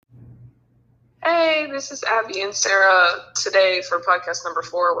Hey, this is Abby and Sarah. Today, for podcast number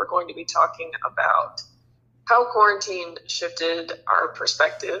 4, we're going to be talking about how quarantine shifted our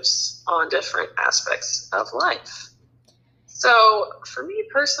perspectives on different aspects of life. So, for me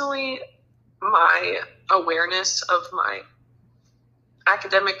personally, my awareness of my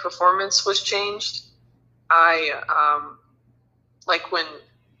academic performance was changed. Like when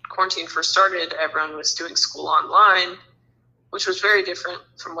quarantine first started, everyone was doing school online, which was very different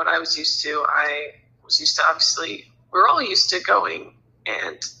from what I was used to. I was used to, obviously, we're all used to going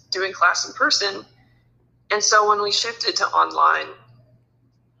and doing class in person. And so when we shifted to online,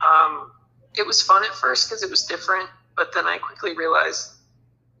 it was fun at first because it was different. But then I quickly realized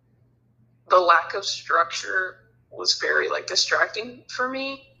the lack of structure was very distracting for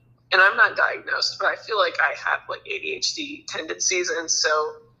me. And I'm not diagnosed, but I feel like I have ADHD tendencies. And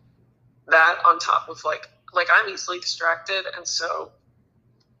so that on top of I'm easily distracted, and so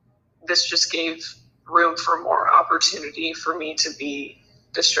this just gave room for more opportunity for me to be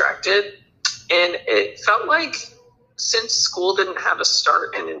distracted. And it felt like, since school didn't have a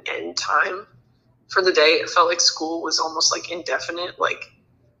start and an end time for the day, it felt like school was almost indefinite.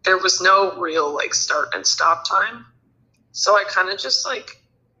 There was no real start and stop time. So I kind of just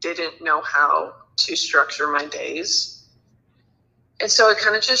didn't know how to structure my days. And so it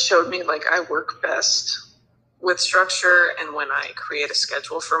kind of just showed me I work best with structure and when I create a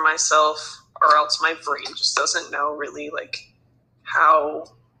schedule for myself, or else my brain just doesn't know really how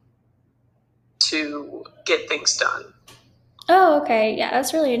to get things done. Oh, okay. Yeah,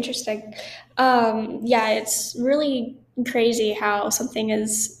 that's really interesting. Yeah, it's really crazy how something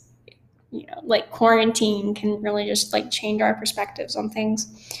is, like quarantine can really just change our perspectives on things.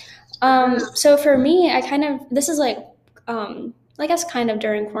 So for me, this is I guess kind of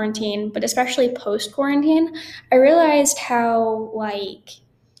during quarantine, but especially post quarantine, I realized how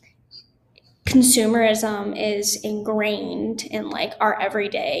consumerism is ingrained in our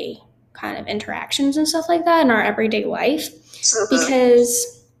everyday kind of interactions and stuff like that in our everyday life.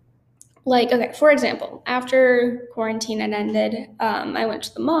 Because okay, for example, after quarantine had ended, I went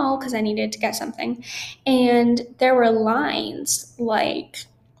to the mall because I needed to get something, and there were lines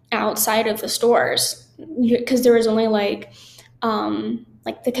outside of the stores because there was only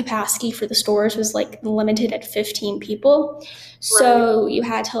the capacity for the stores was limited at 15 people, so you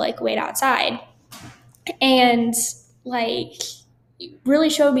had to wait outside. And it really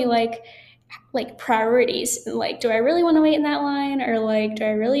showed me priorities, and do I really want to wait in that line, or do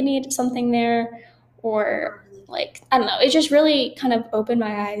I really need something there, or I don't know, it just really kind of opened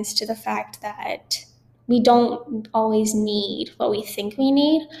my eyes to the fact that we don't always need what we think we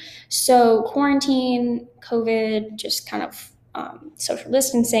need. So quarantine, COVID, just kind of social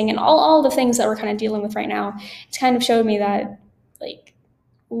distancing, and all the things that we're kind of dealing with right now, it's kind of showed me that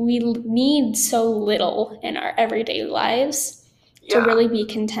we need so little in our everyday lives to really be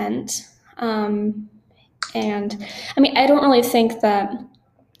content. And I mean, I don't really think that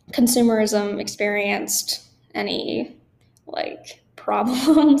consumerism experienced any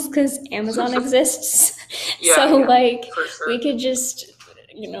problems because Amazon exists. So sure. We could just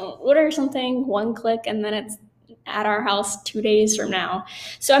order something, one click, and then it's at our house 2 days from now.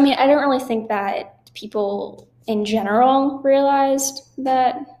 So I mean, I don't really think that people in general realized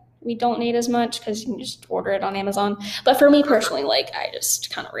that we don't need as much because you can just order it on Amazon. But for me personally, I just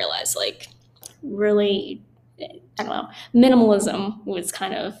kind of realized really, I don't know, minimalism was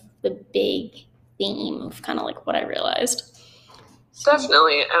kind of the big theme of kind of what I realized.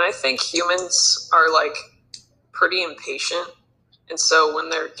 Definitely. And I think humans are pretty impatient. And so when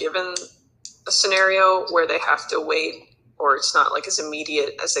they're given a scenario where they have to wait, or it's not as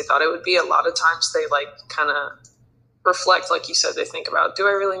immediate as they thought it would be, a lot of times they kind of reflect, like you said, they think about, do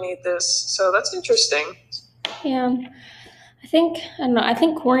I really need this? So that's interesting. Yeah. I don't know, I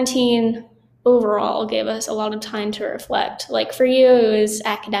think quarantine overall gave us a lot of time to reflect. For you, it was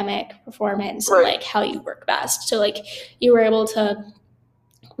academic performance, right, and how you work best. So you were able to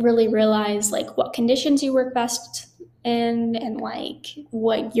really realize what conditions you work best in, and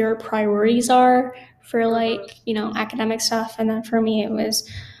what your priorities are for academic stuff. And then for me, it was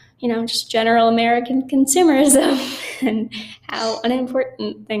just general American consumerism and how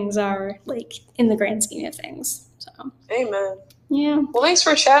unimportant things are in the grand scheme of things. So amen. yeah. Well, thanks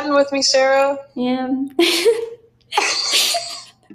for chatting with me, Sarah. Yeah.